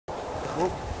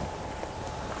Whoop.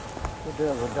 What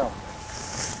the other dog?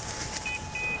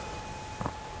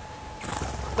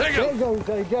 There you go. There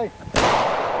goes AJ.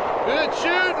 Good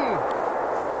shooting.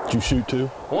 Did you shoot too?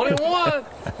 1 and 1.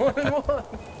 1 and 1.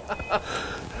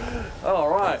 All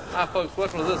right. Hi, folks.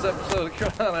 Welcome to this episode of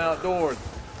Carolina Outdoors.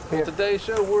 On today's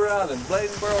show, we're out in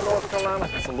Bladenboro, North Carolina.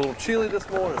 It's a little chilly this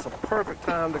morning. It's a perfect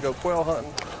time to go quail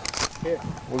hunting. Here.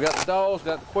 We got the dogs,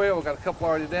 got the quail, we got a couple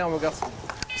already down. We've got some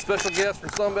special guests from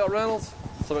Sunbelt Rentals.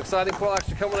 Some exciting quail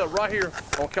action coming up right here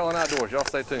on Carolina Outdoors. Y'all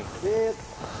stay tuned. Did.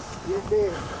 You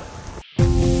did.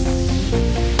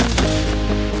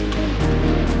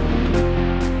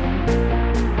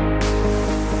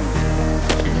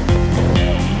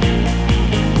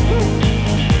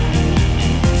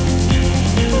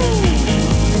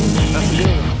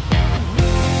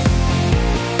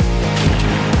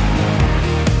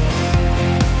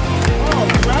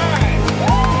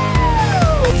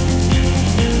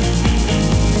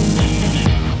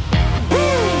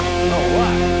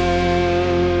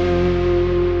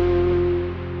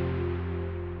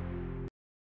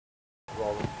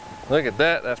 Look at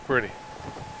that, that's pretty.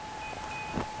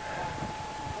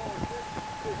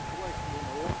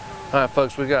 All right,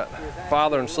 folks, we got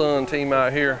father and son team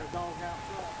out here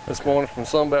this morning from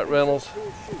Sunbelt Rentals.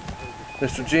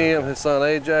 Mr. Jim, his son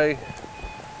AJ.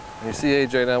 And you see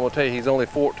AJ now, I'm gonna tell you, he's only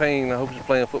 14. I hope he's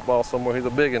playing football somewhere. He's a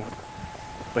biggin'.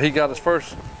 But he got his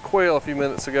first quail a few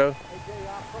minutes ago.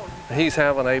 And he's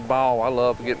having a ball. I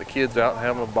love getting the kids out and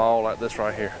having a ball like this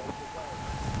right here.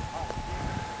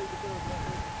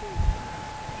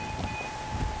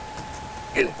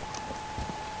 Get it.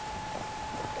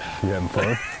 You having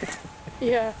fun?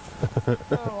 Yeah.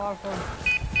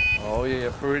 Oh yeah,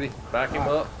 pretty. Back him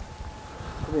up.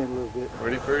 Come in a little bit.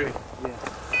 Pretty. Yeah.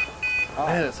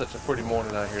 Man, it's such a pretty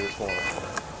morning out here this morning.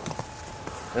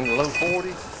 In the low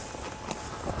 40s.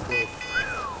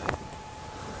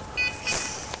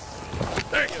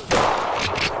 There you go.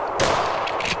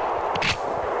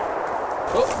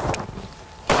 Oh.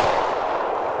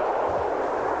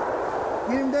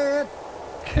 Get him, Dad.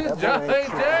 Good job,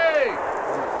 AJ.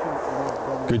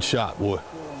 Good shot, boy.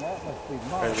 That must be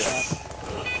There you go.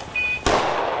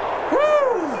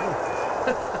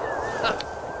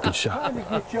 Good shot. Trying to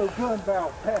get your gun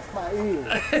barrel past my ear.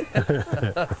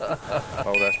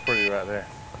 Oh, that's pretty right there.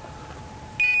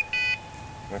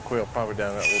 And the quail probably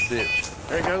down that little ditch.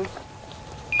 There he goes.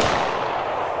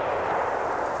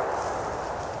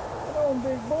 Come on,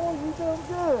 big boy, you doing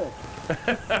good.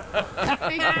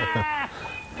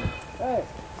 Hey.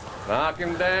 Knock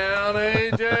him down,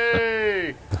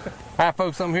 AJ. Hi,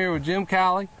 folks. I'm here with Jim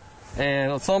Cowley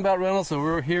and Sunbelt Rentals. So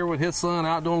we're here with his son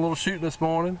out doing a little shooting this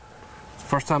morning. It's the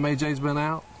first time AJ's been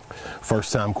out.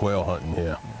 First time quail hunting,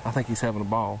 yeah. I think he's having a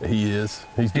ball. He is.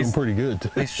 He's doing pretty good,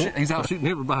 too. He's out shooting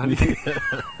everybody.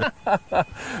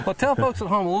 Well, tell folks at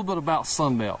home a little bit about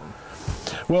Sunbelt.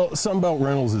 Well, Sunbelt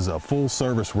Rentals is a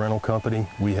full-service rental company.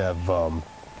 We have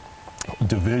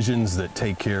divisions that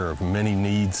take care of many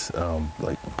needs,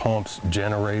 like pumps,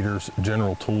 generators,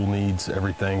 general tool needs,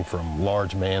 everything from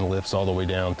large man lifts all the way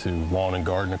down to lawn and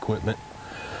garden equipment.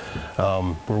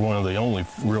 We're one of the only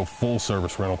real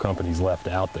full-service rental companies left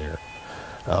out there.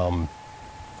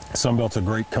 Sunbelt's a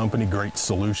great company, great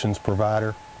solutions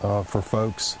provider for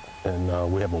folks,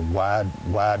 and we have a wide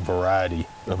variety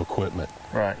of equipment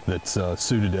that's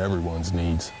suited to everyone's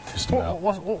needs, just about.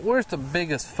 Where's the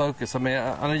biggest focus? I mean,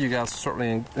 I know you guys are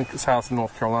certainly in South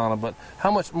North Carolina, but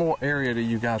how much more area do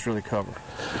you guys really cover?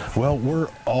 Well, we're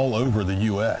all over the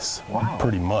U.S. Wow.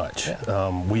 Pretty much.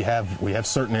 Yeah. We have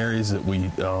certain areas that we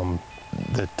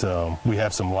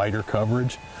have some lighter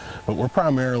coverage, but we're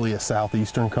primarily a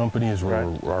southeastern company is where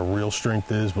our real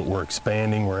strength is, but we're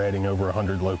expanding. We're adding over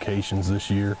 100 locations this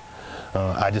year.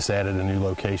 I just added a new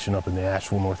location up in the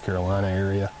Asheville, North Carolina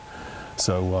area.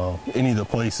 So any of the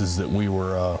places that we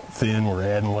were thin, we're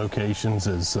adding locations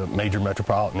as major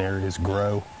metropolitan areas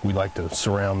grow. We like to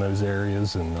surround those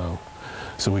areas, and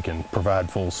so we can provide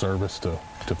full service to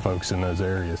folks in those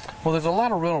areas. Well, there's a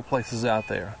lot of rental places out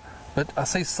there, but I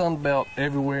see Sunbelt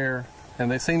everywhere,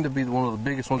 and they seem to be one of the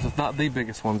biggest ones, if not the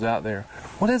biggest ones out there.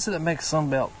 What is it that makes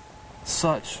Sunbelt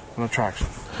such an attraction?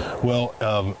 Well,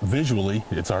 visually,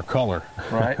 it's our color.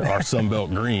 Right. Our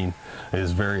Sunbelt green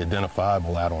is very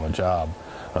identifiable out on a job.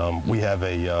 We have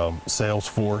a sales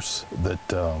force that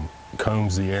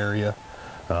combs the area.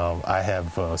 I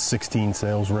have 16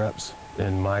 sales reps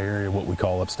in my area, what we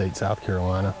call upstate South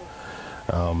Carolina.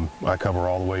 I cover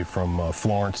all the way from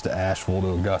Florence to Asheville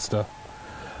to Augusta,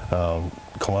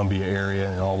 Columbia area,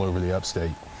 and all over the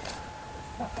upstate.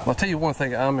 Well, I'll tell you one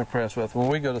thing I'm impressed with. When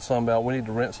we go to Sunbelt, we need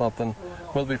to rent something,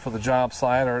 whether it be for the job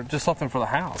site or just something for the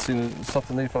house, you know,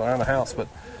 something needed for around the house. But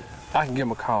I can give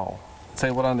them a call,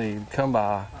 say what I need, come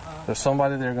by. There's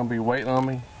somebody there going to be waiting on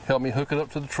me, help me hook it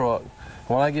up to the truck.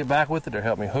 When I get back with it, they'll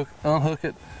help me unhook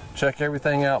it, check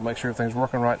everything out, make sure everything's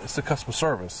working right. It's the customer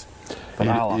service that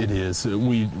I like. It is.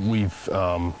 We've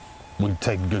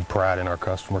taken good pride in our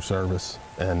customer service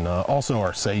and also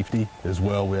our safety as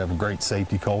well. We have a great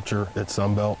safety culture at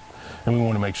Sunbelt, and we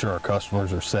want to make sure our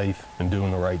customers are safe and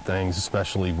doing the right things,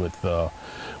 especially with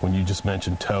when you just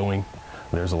mentioned towing.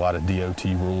 There's a lot of DOT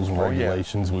rules and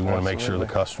regulations. We want to make sure the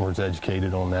customer's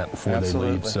educated on that before they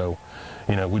leave. So,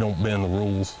 you know, we don't bend the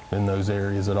rules in those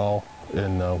areas at all.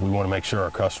 And we want to make sure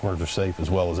our customers are safe as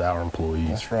well as our employees.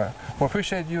 That's right. Well,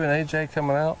 appreciate you and AJ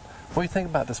coming out. What do you think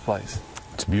about this place?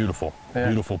 It's beautiful. Yeah.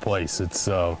 Beautiful place. It's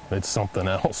something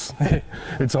else.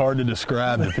 It's hard to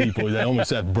describe to people. They almost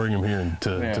have to bring them here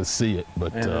to see it.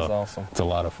 But it is awesome. It's a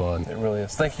lot of fun. It really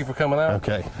is. Thank you for coming out.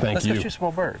 Okay. Thank you. Let's go shoot some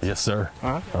more birds. Yes, sir.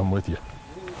 I'm with you.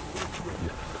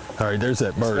 All right, there's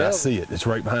that bird. I see it. It's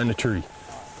right behind the tree.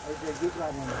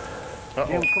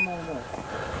 Jim, come on up.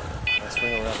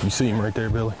 You see him right there,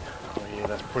 Billy? Oh, yeah,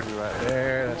 that's pretty right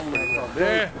there. That's pretty right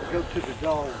there. Go to the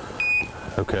dog.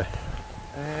 Okay.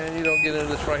 And you don't get into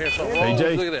this right here. So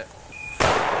AJ. Look at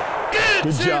that.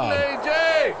 Good job,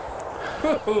 AJ.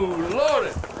 Oh,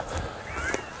 Lordy.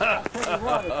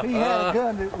 If he had a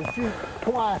gun that would shoot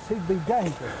twice, he'd be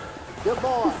dangerous. Good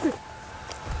boy.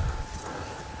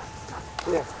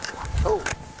 Yeah. Oh.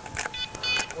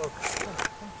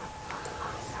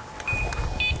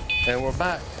 And we're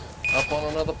back up on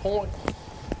another point.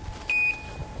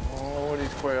 Oh, where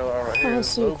these quail are right here. I don't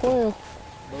see a quail.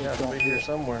 They got to be here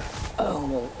somewhere. Oh,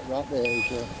 no, right there,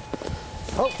 AJ.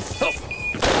 Oh.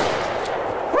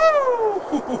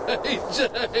 Woo!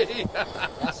 AJ!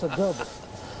 That's a double.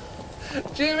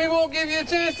 Jimmy won't give you a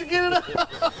chance to get it up.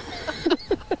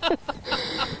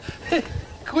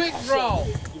 Quick draw.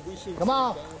 Come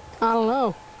on. I don't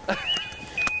know.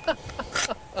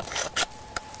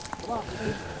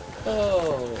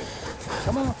 Oh.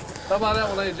 Come on. How about that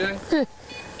one, AJ?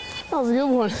 That was a good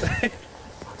one.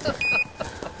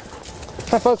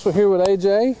 Hi folks, we're here with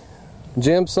AJ,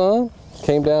 Jim's son.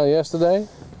 Came down yesterday,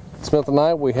 spent the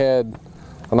night. We had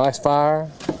a nice fire.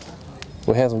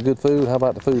 We had some good food. How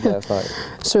about the food last night?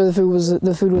 Sir, the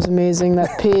food was amazing.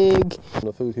 That pig.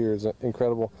 The food here is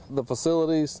incredible. The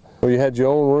facilities, where you had your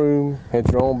own room, had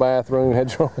your own bathroom,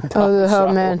 had your own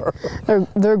Oh man,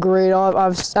 they're great.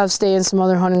 I've stayed in some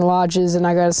other hunting lodges, and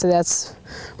I gotta say that's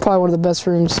probably one of the best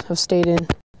rooms I've stayed in.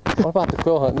 What about the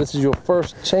quail hunt? This is your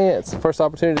first chance, first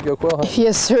opportunity to go quail hunting.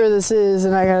 Yes, sir, this is,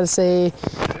 and I gotta say,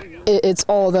 it's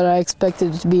all that I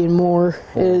expected it to be and more.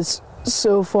 It is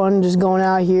so fun just going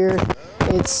out here.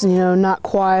 It's, you know, not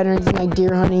quiet or anything like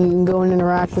deer hunting. You can go and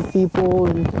interact with people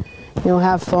and, you know,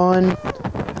 have fun.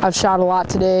 I've shot a lot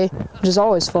today, which is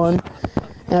always fun,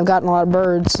 and I've gotten a lot of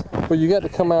birds. Well, you got to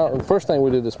come out, and the first thing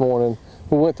we did this morning,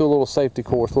 we went through a little safety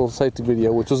course, a little safety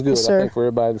video, which was good, yes, I think, for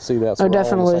everybody to see that. So we're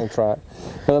definitely. all on the same track.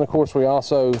 And then, of course, you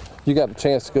got the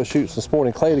chance to go shoot some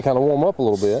sporting clay to kind of warm up a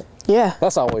little bit. Yeah.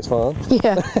 That's always fun.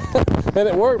 Yeah. And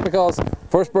it worked because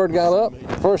first bird got up,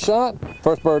 first shot,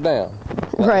 first bird down.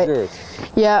 Right. Yours.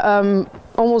 Yeah,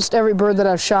 almost every bird that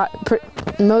I've shot,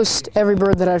 most every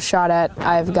bird that I've shot at,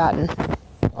 I've gotten.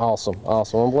 Awesome,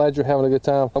 awesome. I'm glad you're having a good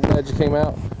time. I'm glad you came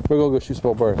out. We're going to go shoot some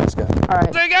more birds. Let's go. All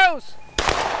right. There he goes.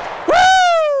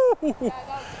 Woo!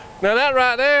 Now that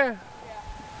right there,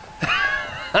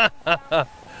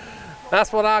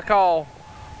 that's what I call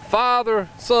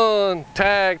father-son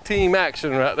tag team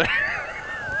action right there.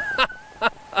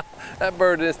 That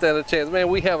bird didn't stand a chance. Man,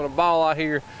 we having a ball out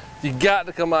here. You got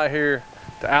to come out here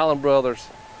to Allen Brothers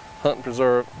Hunt and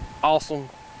Preserve. Awesome.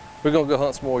 We're going to go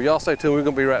hunt some more. Y'all stay tuned. We're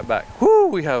going to be right back. Woo,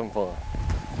 we having fun.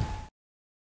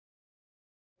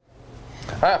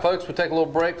 All right, folks, we take a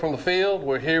little break from the field.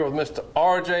 We're here with Mr.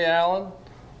 R.J. Allen,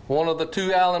 one of the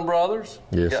two Allen brothers.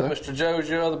 Yes, got Mr. Joe's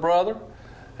your other brother.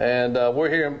 And we're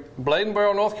here in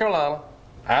Bladenboro, North Carolina,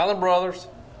 Allen Brothers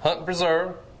Hunt and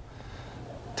Preserve.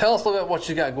 Tell us a little bit what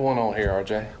you got going on here,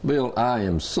 RJ. Bill, I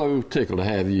am so tickled to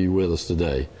have you with us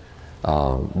today.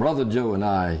 Brother Joe and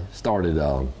I started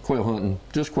quail hunting,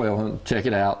 just quail hunting, check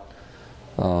it out,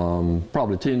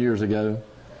 probably 10 years ago.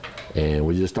 And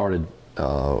we just started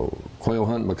quail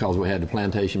hunting because we had the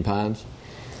plantation pines.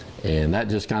 And that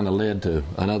just kind of led to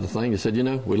another thing. He said, you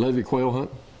know, we love your quail hunt.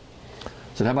 I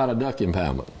said, how about a duck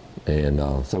impoundment?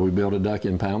 And so we built a duck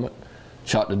impoundment,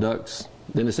 shot the ducks.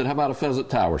 Then he said, how about a pheasant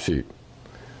tower shoot?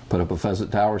 Put up a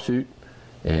pheasant tower shoot,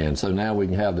 and so now we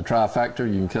can have the trifecta.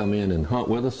 You can come in and hunt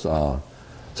with us.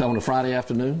 So on a Friday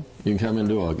afternoon, you can come and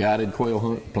do a guided quail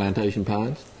hunt, Plantation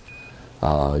Pines.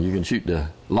 You can shoot the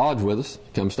lodge with us.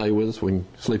 Come stay with us. We can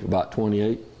sleep about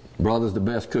 28. Brother's the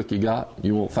best cook you got.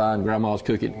 You won't find Grandma's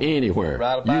cooking anywhere.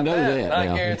 Right about you know that now.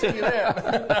 I guarantee you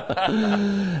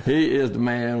that. He is the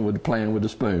man with the plan with the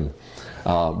spoon.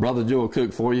 Brother Joe will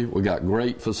cook for you. We got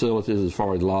great facilities as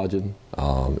far as lodging.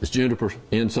 It's juniper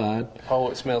inside. Oh,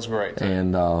 it smells great. Too.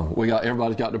 And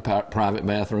everybody's got their private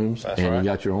bathrooms. That's and right. You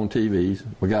got your own TVs.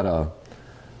 We got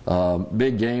a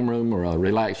big game room or a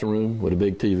relaxing room with a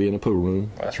big TV and a pool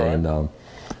room. That's right. And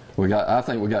I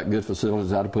think we got good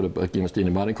facilities how to put up against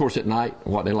anybody. Of course, at night,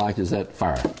 what they like is that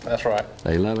fire. That's right.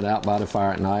 They love it out by the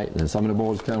fire at night. And some of the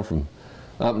boys come from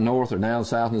up north or down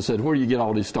south and said, "Where do you get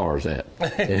all these stars at?"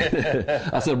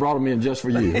 I said, "I brought them in just for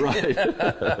you." Right.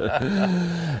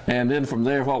 And then from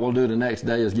there, what we'll do the next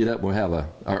day is get up. We'll have a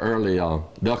early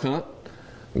duck hunt,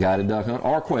 guided duck hunt,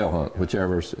 or quail hunt,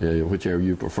 whichever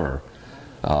you prefer.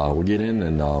 We'll get in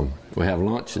and we'll have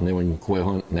lunch, and then we can quail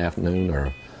hunt in the afternoon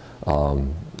or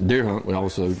deer hunt. We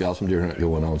also got some deer hunt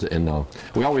going on, and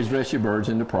we always dress your birds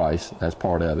into price. That's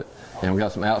part of it. And we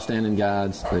got some outstanding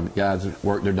guides. The guides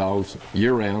work their dogs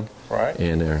year round. Right.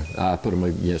 And I put them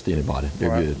against anybody. They're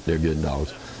right. good. They're good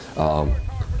dogs.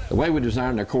 The way we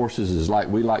design their courses is like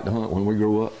we like to hunt when we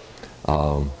grew up.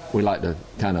 We like to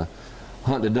kind of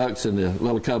hunt the ducks in the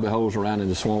little cubby holes around in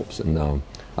the swamps, and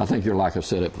I think you'll like our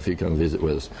setup if you come visit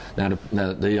with us. Now,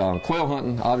 the quail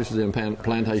hunting, obviously in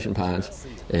Plantation Pines,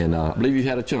 and I believe you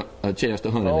had a chance to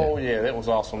hunt in there. Oh yeah, that was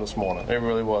awesome this morning. It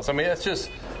really was. I mean,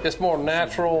 it's more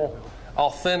natural,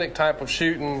 authentic type of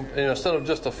shooting. You know, instead of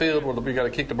just a field where you got to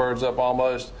kick the birds up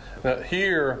almost. Now,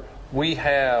 here we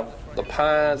have the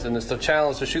pines, and it's the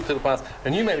challenge to shoot through the pines.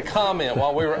 And you made a comment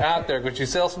while we were out there because you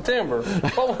sell some timber.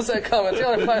 What was that comment?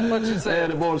 Tell everybody what you said.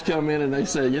 Yeah, the boys come in and they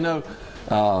say, you know,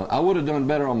 I would have done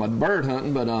better on my bird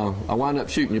hunting, but I wound up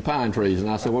shooting your pine trees. And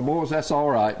I said, well, boys, that's all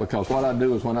right, because what I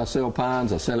do is when I sell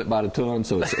pines, I sell it by the ton,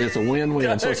 so it's a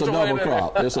win-win. So it's a double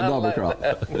crop. It's a double crop.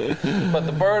 But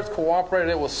the birds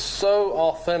cooperated. It was so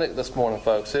authentic this morning,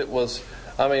 folks. It was,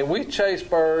 I mean, we chased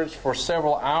birds for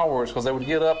several hours because they would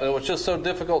get up, and it was just so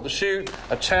difficult to shoot,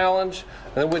 a challenge,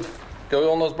 and then we'd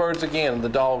go on those birds again, and the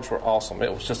dogs were awesome.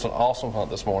 It was just an awesome hunt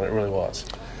this morning. It really was.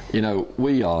 You know,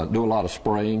 we do a lot of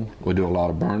spraying. We do a lot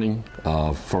of burning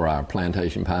for our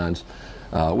plantation pines.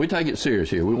 We take it serious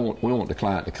here. We want the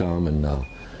client to come and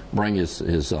bring his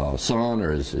son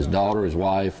or his daughter, his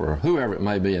wife, or whoever it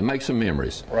may be, and make some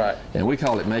memories. Right. And we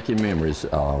call it making memories.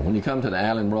 When you come to the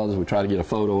Allen Brothers, we try to get a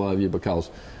photo of you because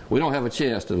we don't have a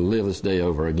chance to live this day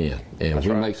over again. And That's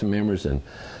we right. make some memories and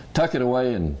tuck it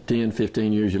away, and 10,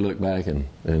 15 years you look back and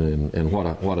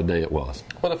what a day it was.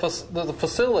 Well, the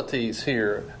facilities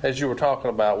here, as you were talking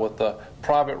about, with the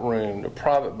private room, the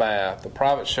private bath, the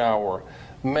private shower,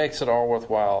 makes it all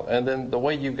worthwhile. And then the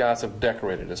way you guys have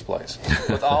decorated this place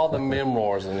with all the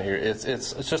memoirs in here, it's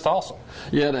just awesome.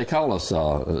 Yeah, they call us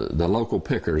the local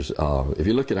pickers. If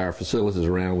you look at our facilities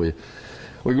around,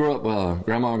 we grew up,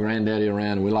 Grandma and Granddaddy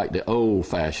around, and we like the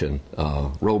old-fashioned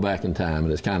roll back in time.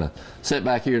 And it's kind of set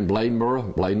back here in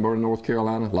Bladenboro, North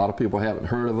Carolina. A lot of people haven't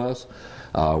heard of us.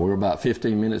 We're about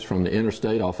 15 minutes from the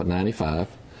interstate off of 95.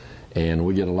 And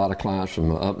we get a lot of clients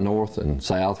from up north and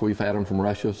south. We've had them from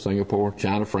Russia, Singapore,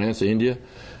 China, France, India.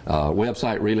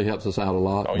 Website really helps us out a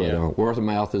lot, Oh, but yeah. Word of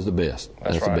mouth is the best.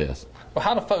 That's right. the best. Well,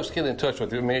 how do folks get in touch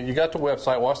with you? I mean, you got the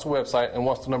website. What's the website, and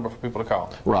what's the number for people to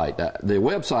call? Right. The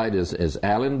website is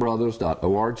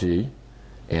AllenBrothers.org,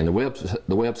 and the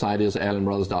website is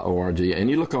AllenBrothers.org. And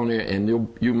you look on there, and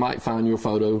you might find your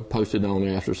photo posted on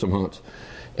there after some hunts.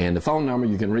 And the phone number,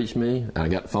 you can reach me. I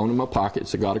got the phone in my pocket.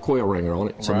 It's got a quail ringer on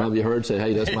it. Some Right. of you heard say,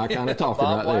 hey, that's my kind of talking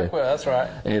Bob right there. Blackwell, that's right.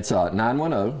 It's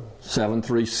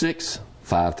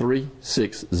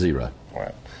 910-736-5360.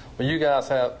 Right. Well, you guys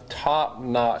have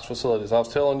top-notch facilities. I was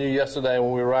telling you yesterday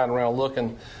when we were riding around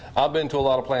looking, I've been to a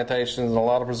lot of plantations and a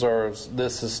lot of preserves.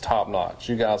 This is top-notch.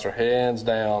 You guys are hands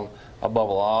down above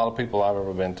a lot of people I've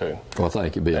ever been to. Well,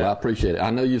 thank you, Bill. Yeah. I appreciate it. I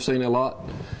know you've seen a lot,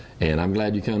 and I'm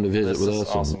glad you come to visit This with is us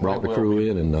awesome. and brought We the will crew be.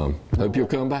 in, and hope you'll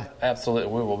come back.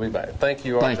 Absolutely, we will be back. Thank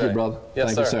you, RJ. Thank you, brother. Yes,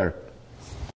 Thank you, sir.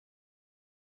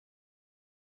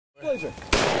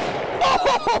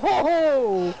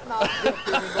 Oh! I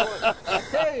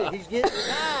tell you, he's getting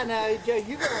high now, AJ.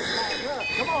 You gotta back up.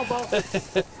 Come on, boss.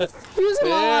 He was in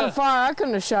my line Yeah. of fire. I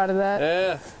couldn't have shot at that.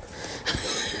 Yeah.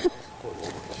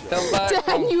 Come back Dad,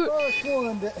 from, you First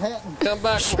one that hadn't. come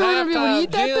back from Sure gonna be able to halftime.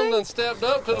 eat that Jim thing? done stepped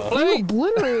up to the you plate.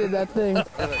 obliterated that thing. Look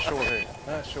at that short hair.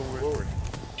 That's short hair.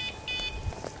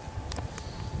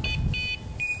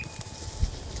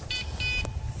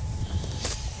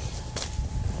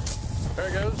 There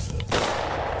it goes.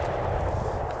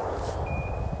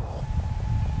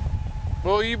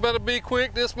 Oh, you better be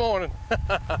quick this morning.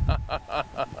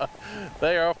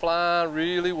 They are flying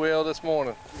really well this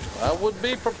morning. I would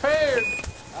be prepared.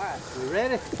 All right, we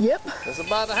ready? Yep. It's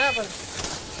about to happen.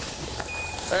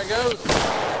 There it goes.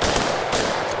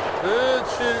 Good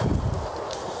shoot.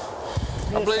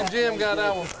 I believe Jim got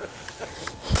that one.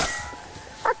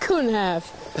 I couldn't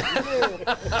have.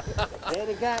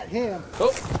 Daddy got him.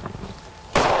 Oh,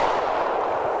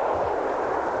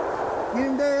 Get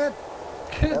him, Dad.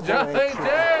 good job,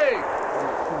 AJ.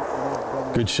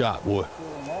 Good shot, boy.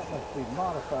 That must be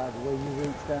modified the way you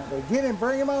reached down there. Get him,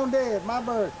 bring him on, Dad. My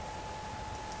bird.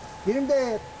 Get him,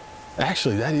 Dad.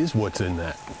 Actually, that is what's in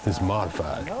that. It's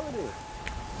modified. No, it is.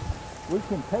 We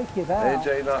can take it out.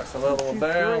 AJ knocks another one Shoot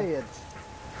down. threads.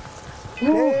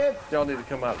 Dad, Y'all need to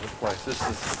come out to this place. This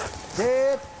is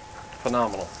Dad.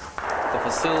 phenomenal. The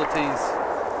facilities,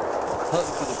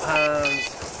 hunting through the pines,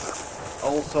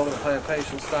 old Southern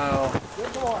plantation style.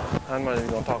 Good boy. I'm not even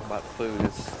going to talk about the food.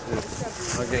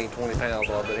 It's I gained 20 pounds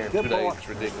while I've been here in 2 days. It's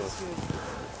ridiculous.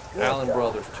 Allen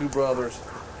Brothers, 2 brothers,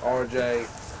 RJ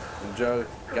and Joe.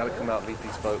 Got to come out and meet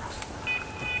these folks.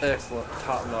 Excellent,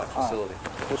 top-notch facility.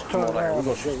 Let's Come turn on out here. around We're going and to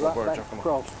go shoot some right birds. back Y'all come on.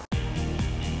 across.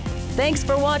 Thanks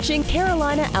for watching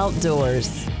Carolina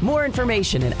Outdoors. More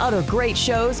information and other great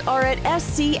shows are at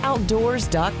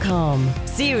scoutdoors.com.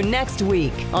 See you next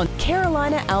week on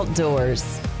Carolina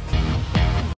Outdoors.